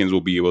Republicans will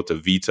be able to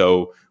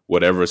veto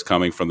whatever is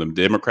coming from the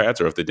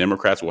Democrats, or if the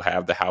Democrats will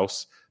have the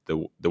House,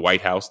 the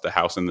White House, the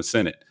House and the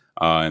Senate.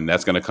 And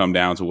that's going to come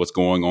down to what's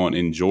going on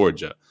in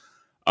Georgia.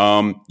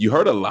 You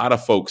heard a lot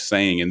of folks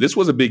saying, and this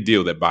was a big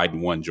deal that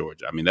Biden won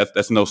Georgia. I mean,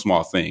 that's no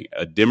small thing.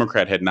 A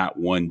Democrat had not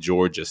won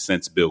Georgia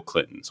since Bill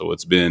Clinton. So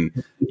it's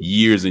been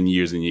years and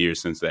years and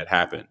years since that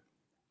happened.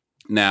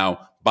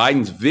 Now,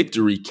 Biden's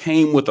victory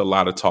came with a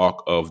lot of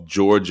talk of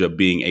Georgia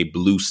being a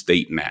blue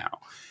state now.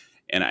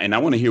 And I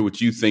want to hear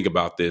what you think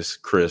about this,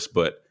 Chris,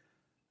 but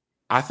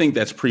I think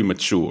that's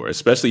premature,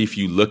 especially if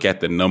you look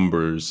at the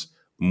numbers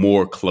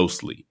more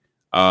closely.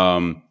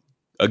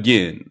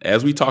 Again,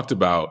 as we talked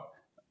about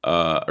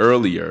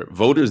earlier,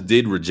 voters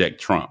did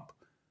reject Trump,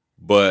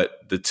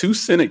 but the two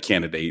Senate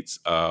candidates,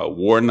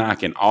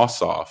 Warnock and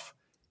Ossoff,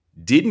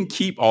 didn't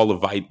keep all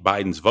of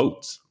Biden's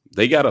votes.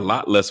 They got a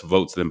lot less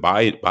votes than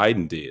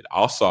Biden did.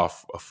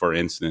 Ossoff, for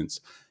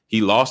instance, he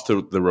lost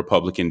to the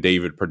Republican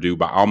David Perdue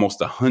by almost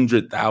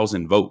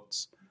 100,000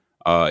 votes.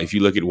 If you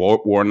look at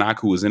Warnock,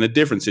 who was in a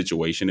different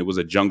situation, it was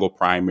a jungle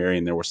primary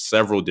and there were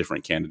several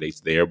different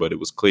candidates there, but it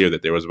was clear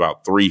that there was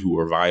about 3 who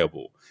were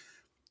viable.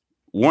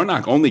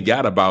 Warnock only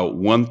got about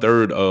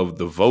 1/3 of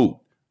the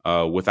vote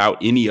without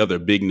any other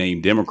big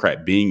name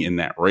Democrat being in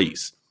that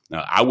race.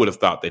 Now, I would have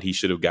thought that he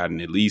should have gotten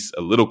at least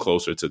a little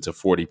closer to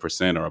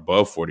 40% or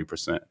above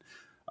 40%.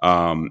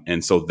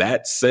 And so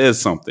that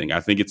says something. I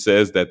think it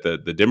says that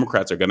the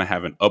Democrats are going to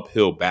have an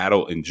uphill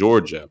battle in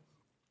Georgia.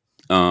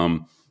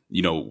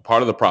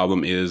 Part of the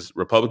problem is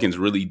Republicans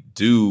really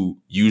do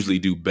usually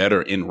do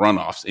better in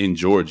runoffs in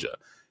Georgia.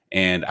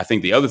 And I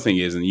think the other thing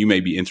is, and you may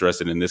be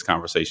interested in this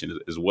conversation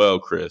as well,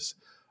 Chris,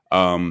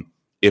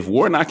 if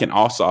Warnock and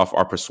Ossoff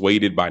are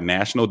persuaded by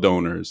national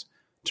donors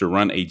to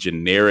run a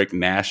generic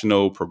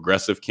national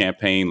progressive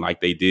campaign like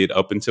they did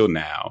up until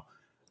now,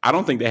 I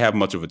don't think they have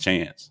much of a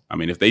chance. I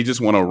mean, if they just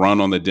want to run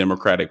on the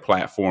Democratic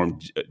platform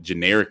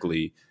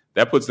generically,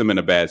 that puts them in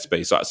a bad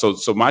space.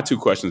 So my two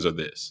questions are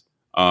this.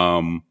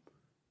 Do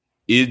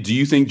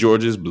you think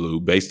Georgia's blue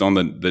based on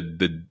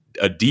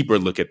a deeper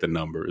look at the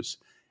numbers?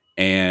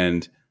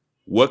 And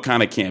what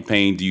kind of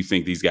campaign do you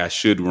think these guys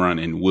should run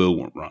and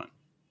will run?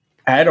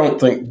 I don't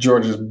think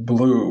Georgia's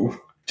blue,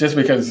 just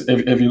because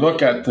if you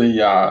look at the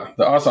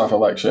Ossoff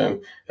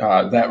election,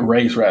 that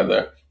race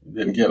rather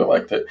didn't get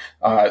elected.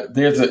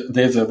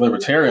 There's a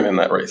libertarian in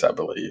that race, I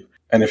believe.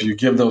 And if you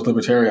give those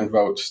libertarian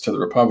votes to the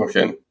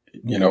Republican,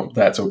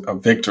 that's a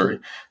victory.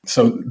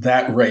 So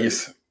that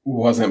race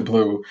wasn't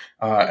blue.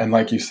 And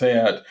like you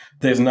said,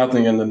 there's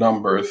nothing in the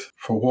numbers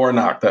for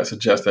Warnock that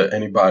suggests that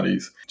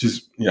anybody's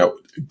just,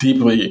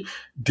 deeply,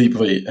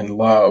 deeply in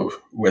love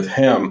with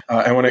him.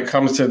 And when it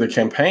comes to the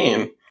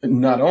campaign,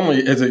 not only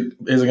is it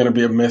going to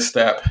be a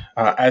misstep,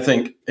 I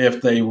think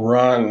if they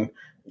run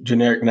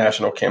generic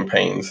national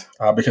campaigns,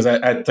 because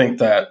I think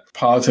that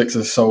politics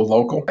is so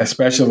local,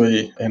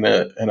 especially in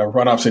a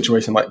runoff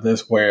situation like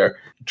this where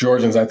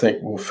Georgians, I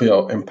think, will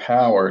feel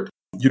empowered.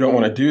 You don't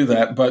want to do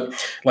that. But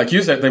like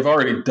you said, they've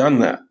already done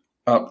that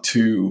up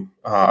to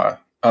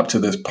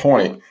this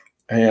point.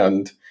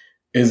 And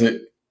is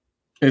it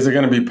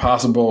going to be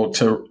possible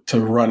to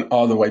run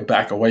all the way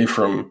back away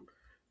from,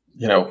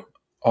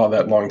 all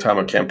that long time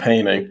of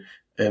campaigning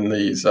in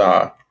these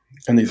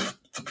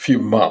few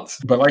months?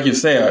 But like you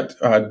said,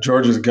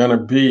 Georgia's going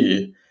to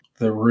be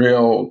the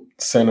real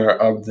center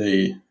of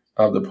the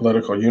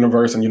political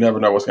universe, and you never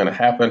know what's going to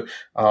happen.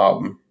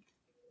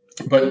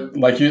 But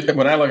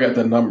when I look at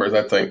the numbers,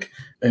 I think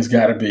it's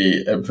got to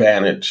be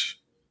advantage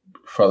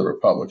for the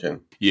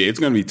Republican. Yeah, it's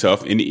going to be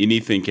tough.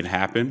 Anything can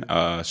happen.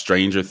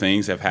 Stranger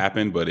things have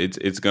happened, but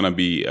it's going to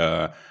be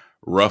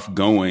rough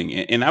going.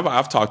 And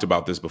I've talked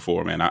about this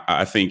before, man.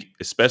 I think,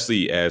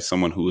 especially as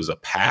someone who is a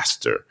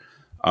pastor,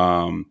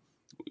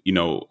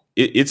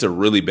 it's a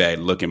really bad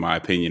look, in my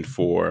opinion,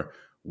 for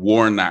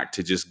Warnock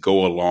to just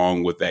go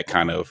along with that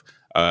kind of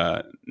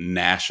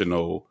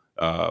national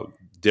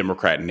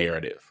Democrat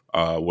narrative,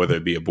 whether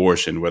it be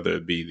abortion, whether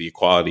it be the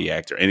Equality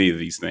Act or any of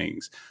these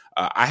things.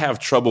 I have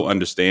trouble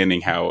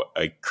understanding how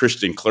a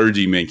Christian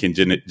clergyman can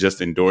just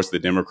endorse the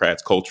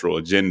Democrats' cultural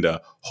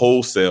agenda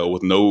wholesale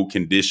with no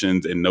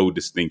conditions and no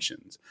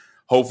distinctions.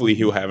 Hopefully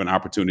he'll have an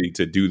opportunity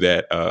to do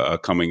that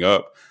coming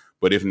up.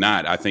 But if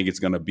not, I think it's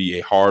going to be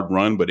a hard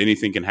run, but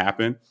anything can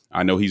happen.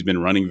 I know he's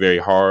been running very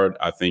hard.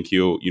 I think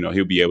he'll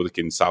be able to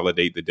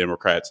consolidate the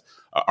Democrats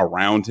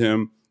around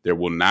him. There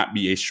will not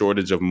be a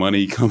shortage of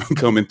money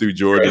coming through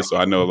Georgia. So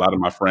I know a lot of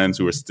my friends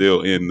who are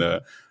still in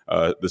the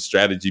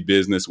strategy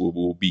business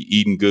will be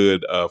eating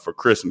good for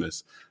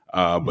Christmas.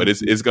 But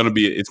it's going to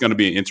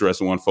be an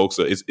interesting one, folks.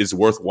 So it's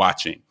worth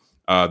watching.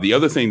 The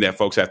other thing that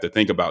folks have to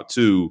think about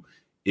too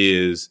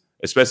is,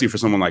 especially for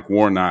someone like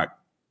Warnock,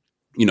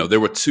 there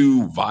were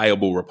two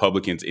viable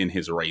Republicans in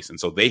his race. And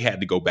so they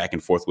had to go back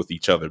and forth with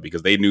each other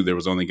because they knew there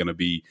was only going to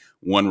be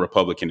one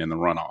Republican in the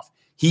runoff.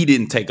 He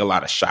didn't take a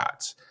lot of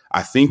shots.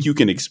 I think you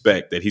can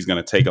expect that he's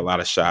going to take a lot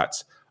of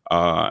shots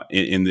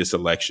in this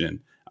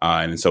election.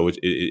 And so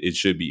it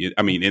should be,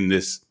 in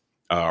this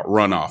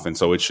runoff. And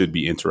so it should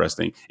be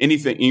interesting.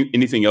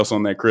 Anything else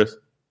on that, Chris?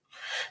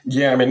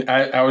 Yeah,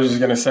 I was just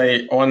going to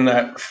say on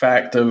that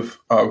fact of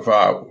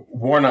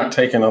Warnock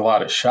taking a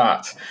lot of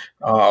shots,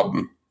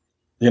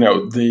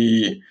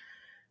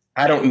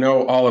 I don't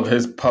know all of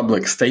his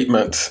public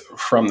statements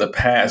from the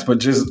past, but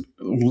just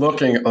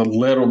looking a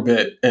little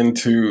bit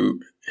into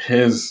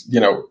his,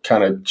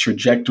 kind of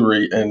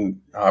trajectory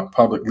in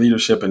public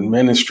leadership and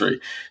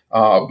ministry,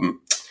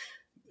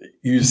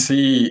 you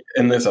see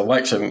in this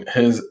election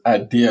his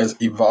ideas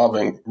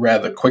evolving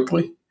rather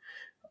quickly,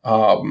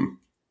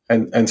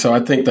 and so I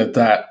think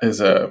that is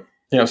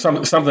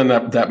something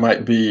that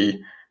might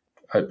be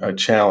a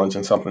challenge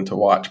and something to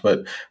watch.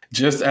 But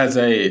just as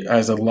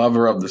a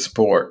lover of the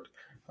sport,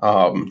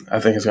 I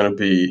think it's going to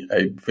be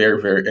a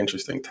very, very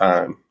interesting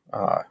time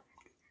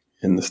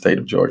in the state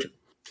of Georgia.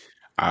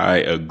 I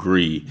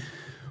agree.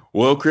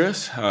 Well,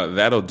 Chris,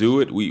 that'll do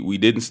it. We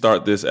didn't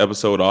start this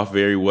episode off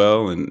very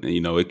well, and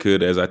it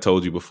could, as I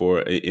told you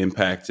before,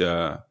 impact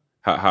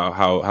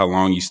how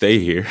long you stay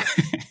here.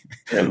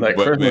 And that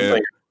Christmas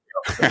thing.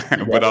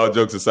 But all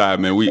jokes aside,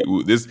 man,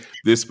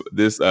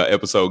 this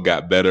episode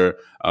got better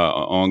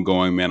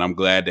ongoing, man. I'm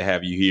glad to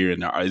have you here.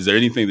 And is there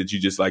anything that you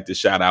just like to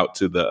shout out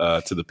to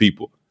the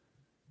people?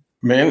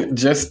 Man,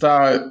 just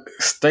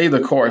stay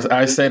the course.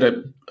 I said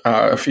it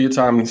a few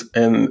times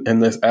in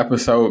this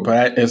episode,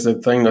 but it's the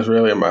thing that's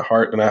really in my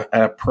heart. And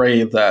I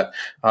pray that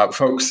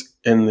folks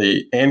in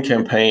the AND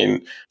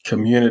campaign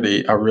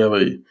community are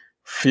really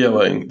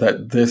feeling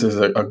that this is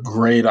a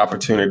great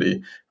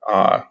opportunity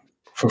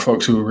for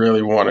folks who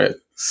really want to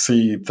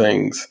see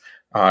things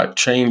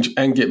change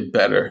and get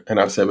better in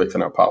our civics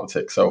and our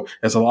politics. So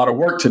there's a lot of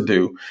work to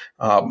do,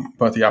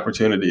 but the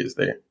opportunity is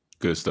there.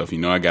 Good stuff.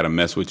 I got to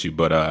mess with you,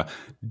 but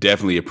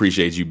definitely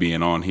appreciate you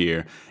being on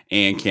here.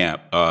 And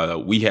Camp,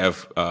 we have,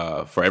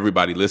 for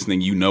everybody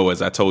listening,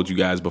 as I told you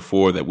guys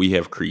before, that we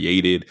have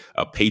created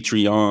a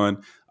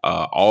Patreon.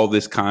 All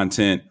this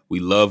content, we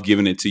love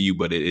giving it to you,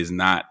 but it is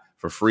not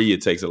for free.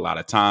 It takes a lot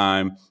of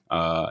time.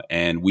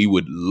 And we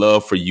would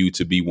love for you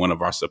to be one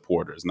of our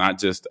supporters, not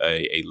just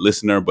a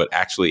listener, but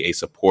actually a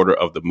supporter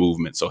of the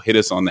movement. So hit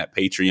us on that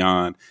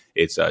Patreon.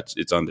 It's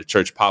under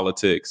Church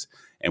Politics.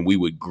 And we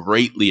would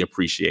greatly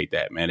appreciate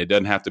that, man. It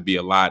doesn't have to be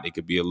a lot. It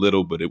could be a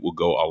little, but it will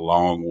go a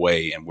long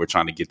way. And we're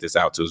trying to get this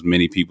out to as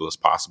many people as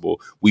possible.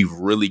 We've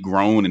really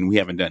grown and we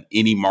haven't done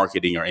any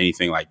marketing or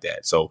anything like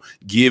that. So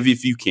give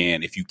if you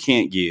can. If you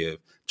can't give,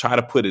 try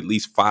to put at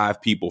least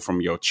 5 people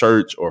from your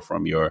church or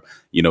from your,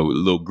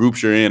 little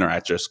groups you're in or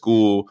at your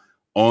school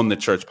on the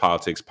Church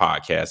Politics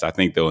podcast. I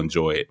think they'll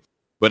enjoy it.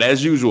 But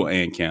as usual,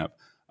 AND Camp,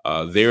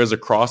 there is a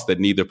cross that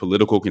neither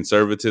political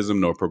conservatism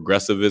nor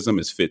progressivism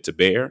is fit to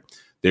bear.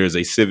 There is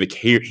a civic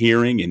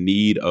hearing in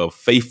need of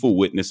faithful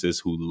witnesses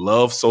who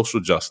love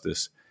social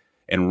justice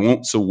and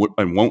won't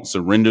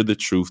surrender the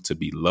truth to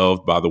be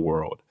loved by the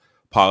world.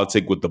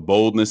 Politic with the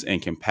boldness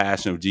and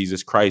compassion of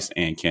Jesus Christ,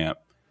 AND Camp.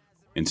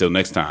 Until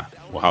next time,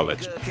 we'll holler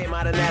at you.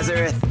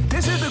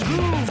 This is the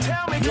groove.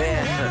 Tell me,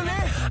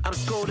 I'm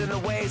schooled in the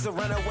ways of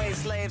runaway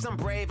slaves. I'm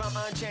brave, I'm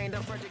unchained,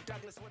 I'm Frederick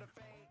Douglass with a